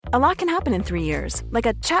A lot can happen in 3 years, like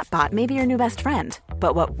a chatbot may be your new best friend.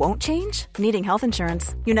 But what won't change? Needing health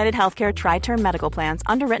insurance. United Healthcare Tri-Term Medical Plans,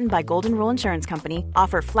 underwritten by Golden Rule Insurance Company,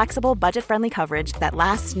 offer flexible, budget-friendly coverage that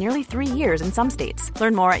lasts nearly 3 years in some states.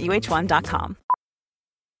 Learn more at uh1.com.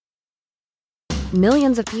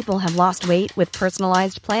 Millions of people have lost weight with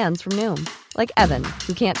personalized plans from Noom. Like Evan,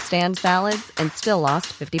 who can't stand salads and still lost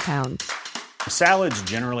 50 pounds. Salads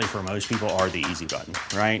generally for most people are the easy button,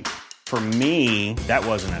 right? For me, that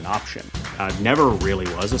wasn't an option. I never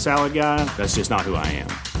really was a salad guy. That's just not who I am.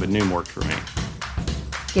 But Noom worked for me.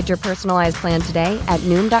 Get your personalized plan today at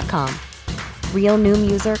Noom.com. Real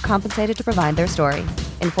Noom user compensated to provide their story.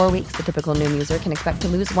 In 4 weeks, the typical Noom user can expect to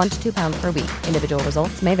lose 1 to 2 pounds per week. Individual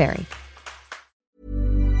results may vary.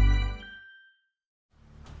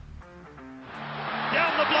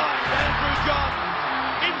 Down the blind, Andrew John.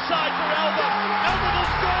 Inside for Albert. Albert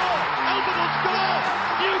will score. Albert will score.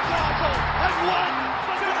 Newcastle have won.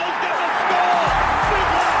 Sybil's going to score.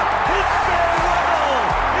 Fiddler, it's farewell.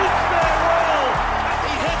 It's farewell.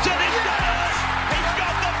 He hits it. He's got it. He's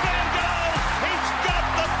got the fan goal. He's got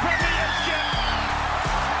the premiership.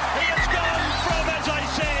 He has gone from, as I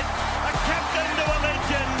said, a captain to a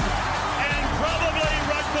legend and probably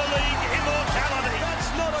rugby league immortality.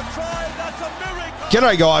 That's not a try. That's a miracle.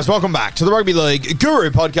 G'day guys, welcome back to the Rugby League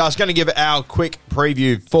Guru podcast. Going to give our quick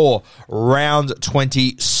preview for round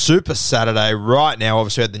 20 Super Saturday right now.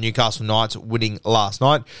 Obviously we had the Newcastle Knights winning last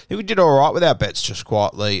night. I think we did all right with our bets just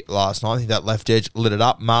quietly last night. I think that left edge lit it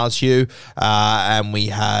up, Mars Hugh, and we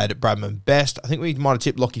had Bradman Best. I think we might have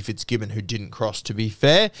tipped Lockie Fitzgibbon, who didn't cross, to be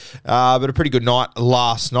fair, but a pretty good night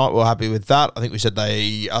last night. We're happy with that. I think we said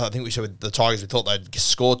with the Tigers, we thought they'd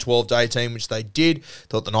score 12 to 18, which they did.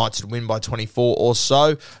 Thought the Knights would win by 24 or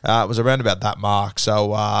so. It was around about that mark.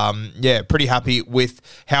 So, pretty happy with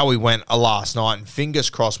how we went last night. And fingers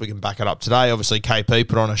crossed we can back it up today. Obviously, KP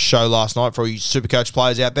put on a show last night for all you Supercoach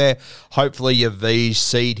players out there. Hopefully, you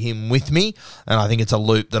VC'd him with me. And I think it's a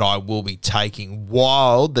loop that I will be taking.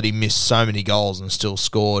 Wild that he missed so many goals and still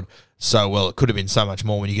scored so well. It could have been so much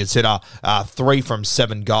more when you consider 3 from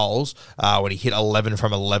 7 goals when he hit 11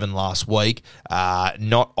 from 11 last week.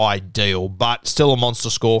 Not ideal, but still a monster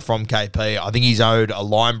score from KP. I think he's owed a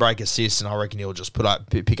line break assist, and I reckon he'll just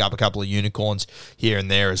pick up a couple of unicorns here and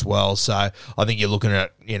there as well. So I think you're looking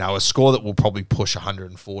at a score that will probably push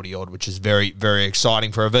 140 odd, which is very, very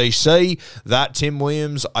exciting for a VC. That Tim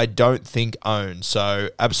Williams, I don't think owns. So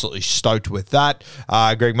absolutely stoked with that.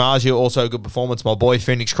 Greg Marzio, also a good performance. My boy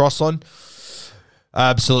Phoenix Crossland.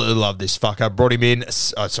 Absolutely love this fucker.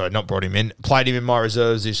 Played him in my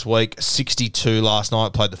reserves this week. 62 last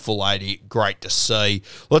night. Played the full 80. Great to see.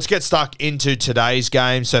 Let's get stuck into today's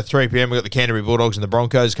game. So 3 p.m. we've got the Canterbury Bulldogs and the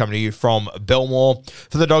Broncos coming to you from Belmore.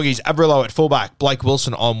 For the Doggies, Averillo at fullback. Blake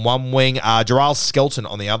Wilson on one wing. Gerald Skelton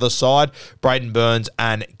on the other side. Braden Burns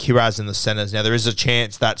and Kiraz in the centres. Now, there is a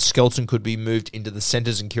chance that Skelton could be moved into the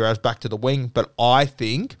centres and Kiraz back to the wing, but I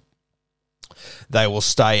think they will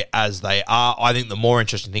stay as they are. I think the more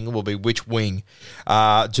interesting thing will be which wing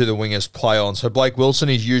do the wingers play on. So Blake Wilson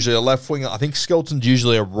is usually a left winger. I think Skelton's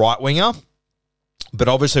usually a right winger. But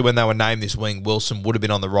obviously when they were named this wing, Wilson would have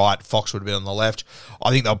been on the right, Fox would have been on the left. I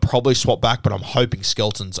think they'll probably swap back, but I'm hoping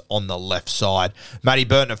Skelton's on the left side. Matty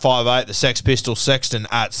Burton at 5'8", the Sex Pistol, Sexton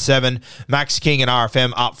at 7. Max King and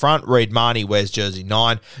RFM up front. Reid Marnie wears jersey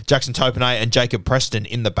 9. Jackson Topinay and Jacob Preston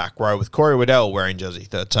in the back row with Corey Waddell wearing jersey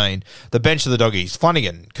 13. The bench of the Doggies,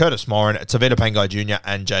 Flanagan, Curtis Moran, Tavita Pangai Jr.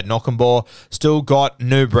 and Jade Knockenbaugh. Still got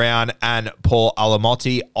New Brown and Paul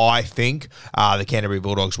Alamotti. I think the Canterbury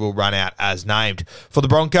Bulldogs will run out as named. For the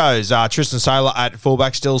Broncos, Tristan Saylor at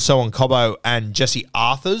fullback still, Selwyn Cobbo and Jesse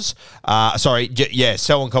Arthurs. Selwyn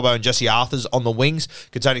Cobbo and Jesse Arthurs on the wings.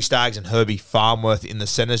 Katoni Staggs and Herbie Farmworth in the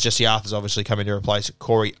centres. Jesse Arthurs obviously coming to replace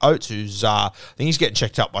Corey Oates, who's, I think he's getting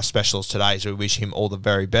checked up by specialists today, so we wish him all the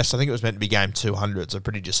very best. I think it was meant to be game 200, so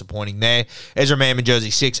pretty disappointing there. Ezra Mam in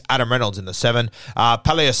jersey 6, Adam Reynolds in the 7.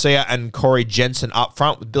 Paliasia and Corey Jensen up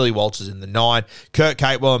front with Billy Walters in the 9. Kurt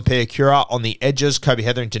Catewell and Pierre Cura on the edges. Kobe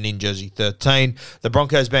Hetherington in jersey 13. The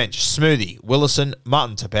Broncos bench, Smoothie, Willison,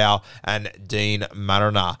 Martin Tapau, and Dean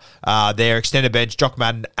Mariner. Their extended bench, Jock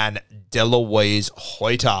Madden and Deloise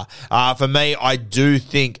Hoyter. For me, I do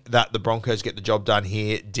think that the Broncos get the job done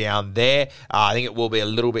here down there. I think it will be a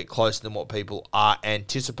little bit closer than what people are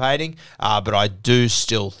anticipating, but I do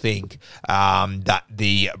still think that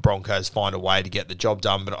the Broncos find a way to get the job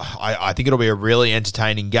done. But I think it'll be a really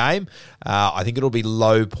entertaining game. I think it'll be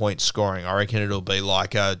low point scoring. I reckon it'll be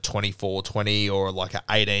like a 24-20 or like a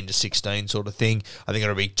 18-16 sort of thing. I think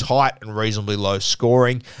it'll be tight and reasonably low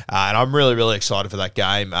scoring, and I'm really, really excited for that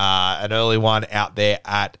game. An early one out there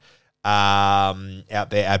at out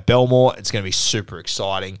there at Belmore. It's going to be super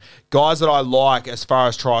exciting. Guys that I like as far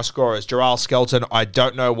as try scorers, Jarrell Skelton, I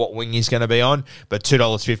don't know what wing he's going to be on, but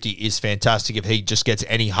 $2.50 is fantastic. If he just gets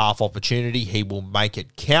any half opportunity, he will make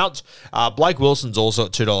it count. Blake Wilson's also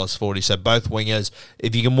at $2.40, so both wingers.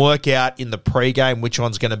 If you can work out in the pregame which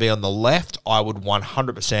one's going to be on the left, I would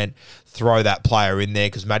 100% throw that player in there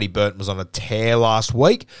because Matty Burton was on a tear last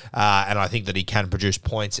week, and I think that he can produce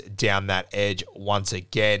points down that edge once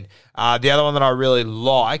again. The other one that I really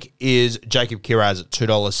like is Jacob Kiraz at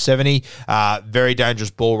 $2.70. Very dangerous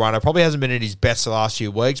ball runner. Probably hasn't been at his best the last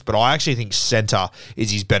few weeks, but I actually think centre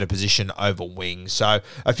is his better position over wing. So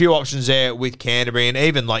a few options there with Canterbury, and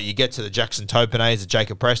even like you get to the Jackson Topanes, the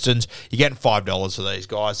Jacob Prestons, you're getting $5 for these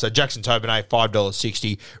guys. So Jackson Topane,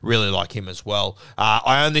 $5.60. Really like him as well.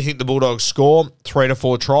 I only think the Bulldogs score 3 to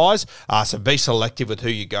 4 tries, so be selective with who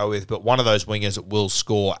you go with, but one of those wingers will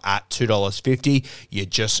score at $2.50. You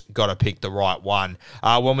just got to pick the right one.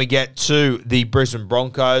 When we get to the Brisbane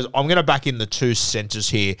Broncos, I'm going to back in the two centres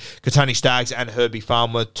here. Katoni Staggs and Herbie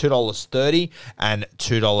Farnworth, $2.30 and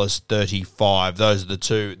 $2.35. Those are the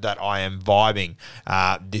two that I am vibing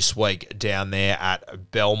this week down there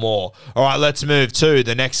at Belmore. All right, let's move to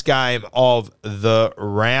the next game of the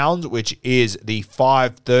round, which is the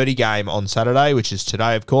 5:30 game on Saturday, which is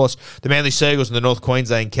today, of course. The Manly Seagulls and the North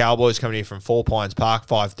Queensland Cowboys coming in from 4 Pines Park,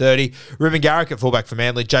 5:30. Ruben Garrick at fullback for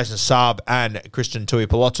Manly, Jason Saab and Christian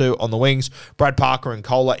Tuipulotu on the wings, Brad Parker and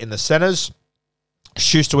Kohler in the centres.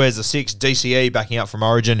 Schuster wears the 6, DCE backing up from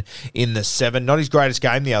Origin in the 7. Not his greatest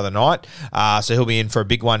game the other night, so he'll be in for a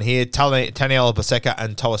big one here. Taniela Paseka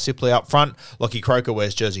and Toa Sipley up front. Lockie Croker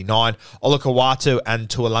wears jersey 9. Olakawatu and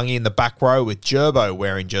Tuolangi in the back row, with Gerbo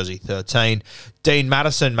wearing jersey 13. Dean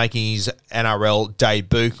Madison making his NRL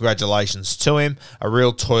debut. Congratulations to him. A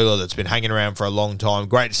real toiler that's been hanging around for a long time.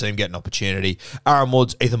 Great to see him get an opportunity. Aaron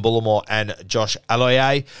Woods, Ethan Bullimore, and Josh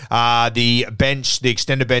Aloiai. The bench, the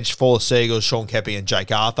extended bench for the Seagulls, Sean Kepi and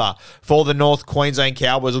Jake Arthur. For the North Queensland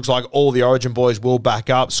Cowboys, looks like all the Origin boys will back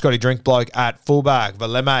up. Scotty Drinkbloke at fullback,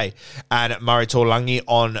 Valeme and Murray Tuolangi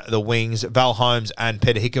on the wings, Val Holmes and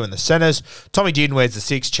Peter Hickey in the centres. Tommy Dearden wears the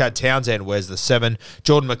 6, Chad Townsend wears the 7,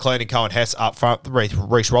 Jordan McLean and Cohen Hess up front,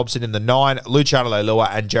 Reece Robson in the 9, Luciano Leilua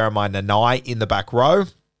and Jeremiah Nanai in the back row,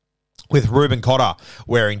 with Ruben Cotter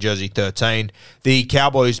wearing jersey 13. The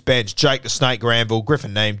Cowboys bench, Jake the Snake Granville,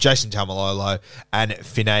 Griffin Neame, Jason Taumalolo, and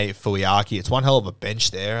Finay Fuiaki. It's one hell of a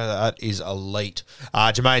bench there. That is elite.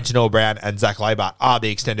 Jermaine Tanua-Brown and Zach Labart are the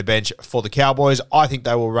extended bench for the Cowboys. I think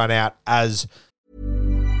they will run out as...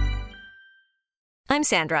 I'm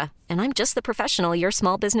Sandra, and I'm just the professional your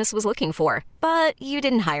small business was looking for. But you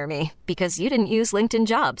didn't hire me because you didn't use LinkedIn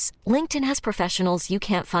Jobs. LinkedIn has professionals you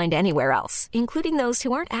can't find anywhere else, including those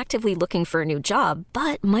who aren't actively looking for a new job,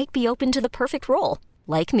 but might be open to the perfect role,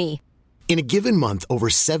 like me. In a given month, over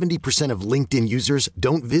 70% of LinkedIn users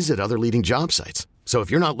don't visit other leading job sites. So if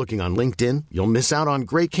you're not looking on LinkedIn, you'll miss out on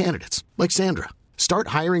great candidates like Sandra. Start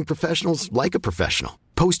hiring professionals like a professional.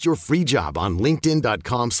 Post your free job on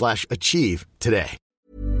linkedin.com/achieve today.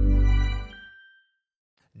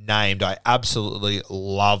 Named. I absolutely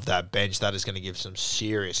love that bench. That is going to give some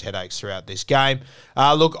serious headaches throughout this game.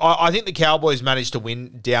 Look, I think the Cowboys managed to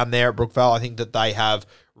win down there at Brookvale. I think that they have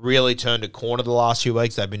really turned a corner the last few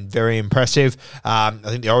weeks. They've been very impressive. I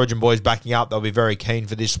think the Origin boys backing up. They'll be very keen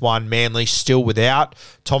for this one. Manly still without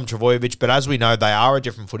Tom Trbojevic, but as we know, they are a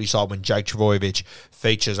different footy side when Jake Trbojevic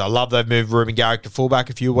features. I love they've moved Ruben Garrick to fullback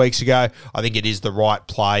a few weeks ago. I think it is the right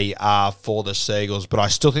play for the Seagulls, but I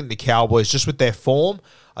still think the Cowboys, just with their form,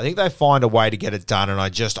 I think they find a way to get it done, and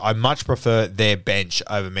I much prefer their bench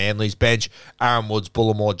over Manly's bench. Aaron Woods,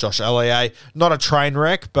 Bullimore, Josh Aloiai. Not a train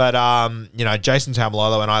wreck, but, Jason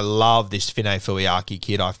Taumalolo, and I love this Finay Fuiaki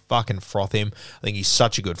kid. I fucking froth him. I think he's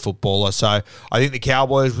such a good footballer. So I think the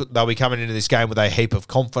Cowboys, they'll be coming into this game with a heap of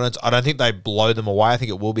confidence. I don't think they blow them away. I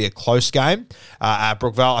think it will be a close game at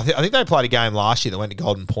Brookvale. I think they played a game last year that went to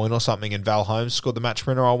Golden Point or something, and Val Holmes scored the match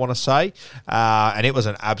winner, I want to say. And it was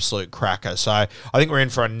an absolute cracker. So I think we're in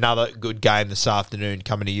for another good game this afternoon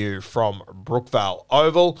coming to you from Brookvale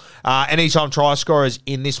Oval. Anytime try scorers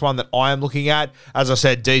in this one that I am looking at, as I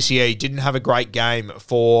said, DCE didn't have a great game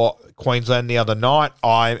for Queensland the other night.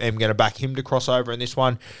 I am going to back him to cross over in this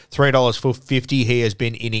one. $3.50. He has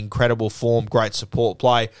been in incredible form. Great support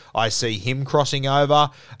play. I see him crossing over.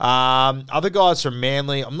 Other guys from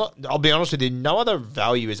Manly, I'll be honest with you, no other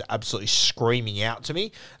value is absolutely screaming out to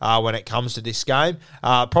me when it comes to this game.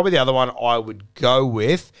 Probably the other one I would go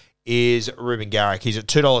with is Ruben Garrick. He's at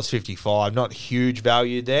 $2.55. Not huge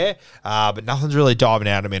value there, but nothing's really diving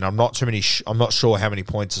out of him. I'm not sure how many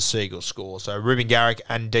points the Seagulls score. So Ruben Garrick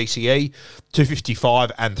and DCE,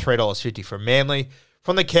 $2.55 and $3.50 from Manly.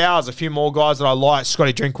 From the Cows, a few more guys that I like.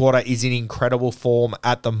 Scotty Drinkwater is in incredible form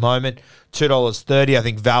at the moment. $2.30. I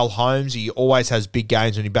think Val Holmes, he always has big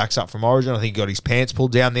games when he backs up from Origin. I think he got his pants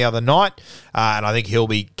pulled down the other night, and I think he'll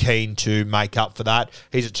be keen to make up for that.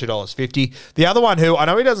 He's at $2.50. The other one who, I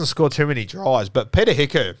know he doesn't score too many tries, but Peter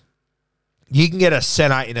Hiku. You can get a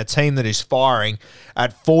centre in a team that is firing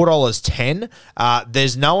at $4.10.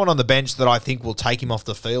 There's no one on the bench that I think will take him off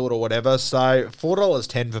the field or whatever. So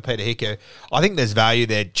 $4.10 for Peter Hiku. I think there's value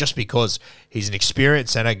there just because he's an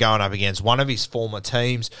experienced centre going up against one of his former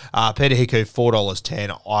teams. Peter Hiku,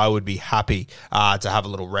 $4.10. I would be happy to have a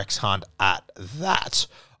little Rex hunt at that.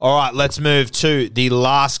 All right, let's move to the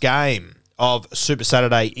last game of Super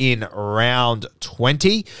Saturday in round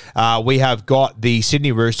 20. We have got the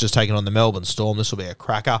Sydney Roosters taking on the Melbourne Storm. This will be a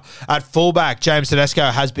cracker. At fullback, James Tedesco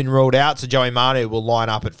has been ruled out, so Joey Manu will line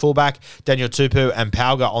up at fullback. Daniel Tupu and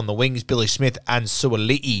Pauga on the wings. Billy Smith and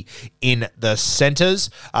Suali'i in the centres.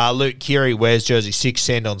 Luke Keary wears jersey 6,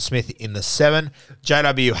 Sandon Smith in the 7.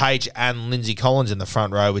 JWH and Lindsay Collins in the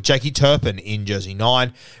front row with Jakey Turpin in jersey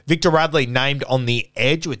 9. Victor Radley named on the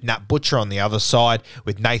edge with Nat Butcher on the other side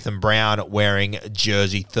with Nathan Brown wearing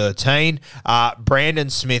jersey 13. Brandon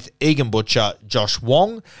Smith, Egan Butcher, Josh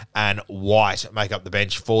Wong, and White make up the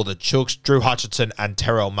bench for the Chooks. Drew Hutchinson and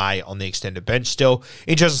Terrell May on the extended bench still.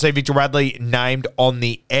 Interesting to see Victor Radley named on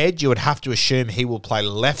the edge. You would have to assume he will play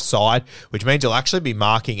left side, which means he'll actually be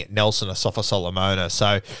marking Nelson Asafa-Solomona.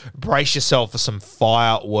 So brace yourself for some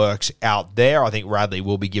fireworks out there. I think Radley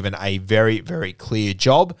will be given a very, very clear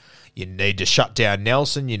job. You need to shut down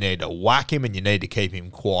Nelson, you need to whack him, and you need to keep him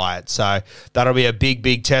quiet. So that'll be a big,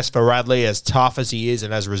 big test for Radley, as tough as he is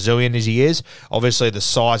and as resilient as he is. Obviously, the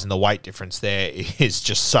size and the weight difference there is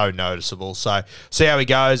just so noticeable. So see how he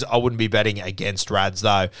goes. I wouldn't be betting against Rads,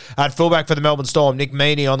 though. At fullback for the Melbourne Storm, Nick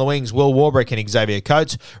Meaney on the wings, Will Warbrick and Xavier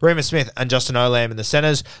Coates, Remus Smith and Justin Olam in the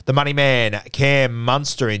centres, the money man, Cam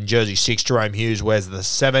Munster in jersey 6, Jerome Hughes wears the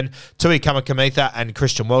 7, Tui Kamakamitha and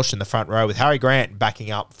Christian Welsh in the front row with Harry Grant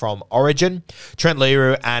backing up from Origin. Trent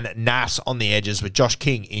Leroux and Nass on the edges with Josh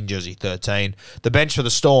King in jersey 13. The bench for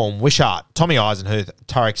the Storm, Wishart, Tommy Eisenhuth,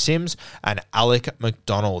 Tarek Sims and Alec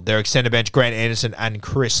McDonald. Their extended bench, Grant Anderson and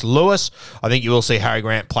Chris Lewis. I think you will see Harry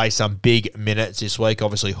Grant play some big minutes this week.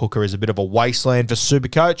 Obviously, hooker is a bit of a wasteland for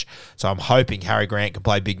Supercoach, so I'm hoping Harry Grant can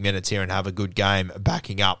play big minutes here and have a good game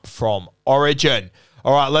backing up from Origin.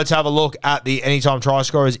 All right, let's have a look at the anytime try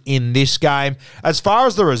scorers in this game. As far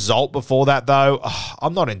as the result before that, though,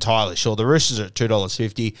 I'm not entirely sure. The Roosters are at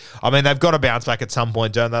 $2.50. I mean, they've got to bounce back at some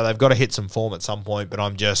point, don't they? They've got to hit some form at some point, but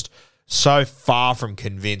I'm just so far from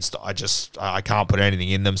convinced. I can't put anything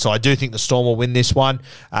in them. So I do think the Storm will win this one.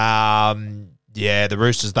 Yeah, the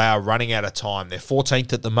Roosters, they are running out of time. They're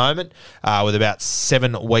 14th at the moment with about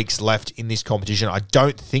 7 weeks left in this competition. I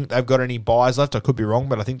don't think they've got any buys left. I could be wrong,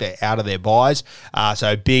 but I think they're out of their buys.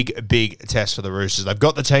 So big test for the Roosters. They've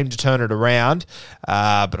got the team to turn it around,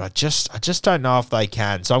 but I just don't know if they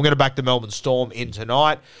can. So I'm going to back the Melbourne Storm in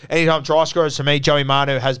tonight. Anytime try scorers for me, Joey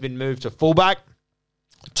Manu has been moved to fullback.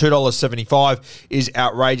 $2.75 is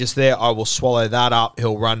outrageous there. I will swallow that up.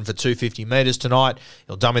 He'll run for 250 metres tonight.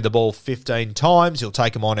 He'll dummy the ball 15 times. He'll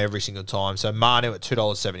take him on every single time. So Manu at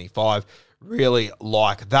 $2.75. Really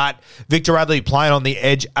like that. Victor Radley playing on the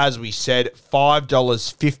edge, as we said,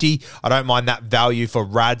 $5.50. I don't mind that value for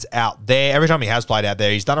Rads out there. Every time he has played out there,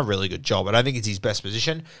 he's done a really good job. I don't think it's his best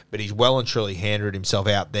position, but he's well and truly handled himself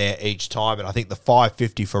out there each time. And I think the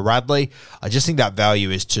 $5.50 for Radley, I just think that value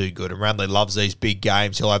is too good. And Radley loves these big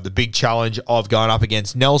games. He'll have the big challenge of going up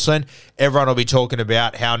against Nelson. Everyone will be talking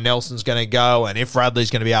about how Nelson's going to go and if Radley's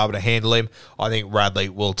going to be able to handle him. I think Radley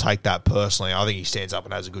will take that personally. I think he stands up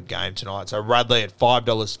and has a good game tonight. So Radley at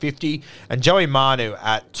 $5.50 and Joey Manu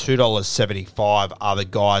at $2.75 are the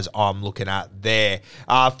guys I'm looking at there.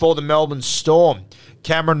 For the Melbourne Storm,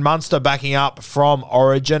 Cameron Munster backing up from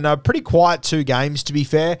Origin. A pretty quiet 2 games, to be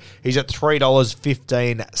fair. He's at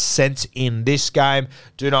 $3.15 in this game.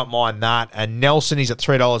 Do not mind that. And Nelson, he's at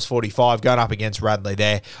 $3.45 going up against Radley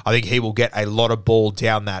there. I think he will get a lot of ball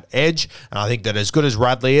down that edge. And I think that as good as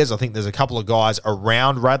Radley is, I think there's a couple of guys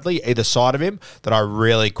around Radley, either side of him, that I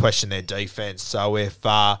really question their defense. So if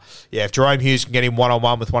Jerome Hughes can get him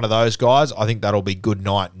one-on-one with one of those guys, I think that'll be good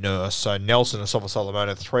night nurse. So Nelson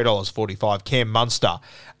Asafa-Solomona, $3.45. Cam Munster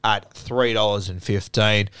at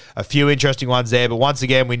 $3.15. A few interesting ones there, but once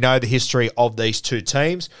again, we know the history of these two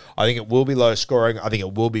teams. I think it will be low scoring. I think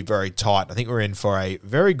it will be very tight. I think we're in for a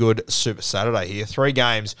very good Super Saturday here. 3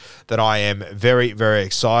 games that I am very, very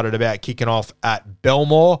excited about kicking off at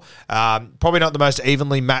Belmore. Probably not the most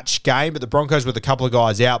evenly matched game, but the Broncos with a couple of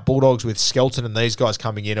guys out, Bulldogs with Skelton and these guys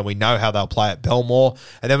coming in, and we know how they'll play at Belmore.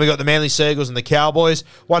 And then we got the Manly Seagulls and the Cowboys.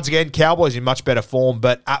 Once again, Cowboys in much better form,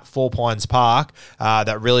 but at Four Pines Park,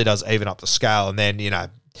 that really does even up the scale. And then,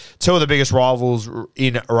 two of the biggest rivals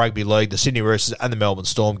in rugby league, the Sydney Roosters and the Melbourne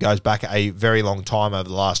Storm, goes back a very long time over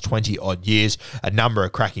the last 20-odd years. A number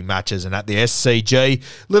of cracking matches. And at the SCG,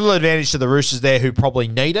 little advantage to the Roosters there who probably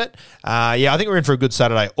need it. I think we're in for a good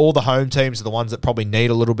Saturday. All the home teams are the ones that probably need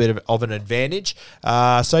a little bit of an advantage.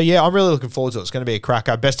 I'm really looking forward to it. It's going to be a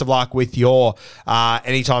cracker. Best of luck with your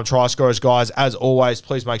anytime try scorers, guys. As always,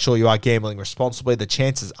 please make sure you are gambling responsibly. The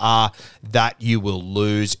chances are that you will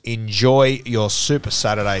lose. Enjoy your Super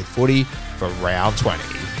Saturday footy for round 20.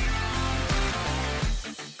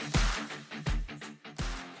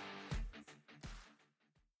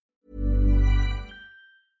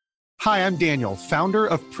 Hi, I'm Daniel, founder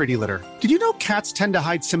of Pretty Litter. Did you know cats tend to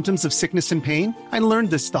hide symptoms of sickness and pain? I learned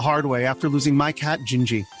this the hard way after losing my cat,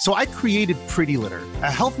 Gingy. So I created Pretty Litter,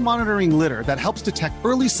 a health monitoring litter that helps detect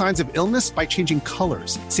early signs of illness by changing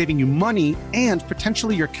colors, saving you money and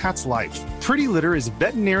potentially your cat's life. Pretty Litter is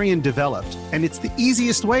veterinarian developed, and it's the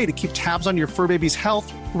easiest way to keep tabs on your fur baby's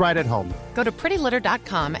health right at home. Go to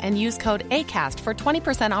prettylitter.com and use code ACAST for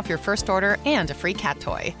 20% off your first order and a free cat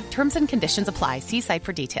toy. Terms and conditions apply. See site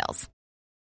for details.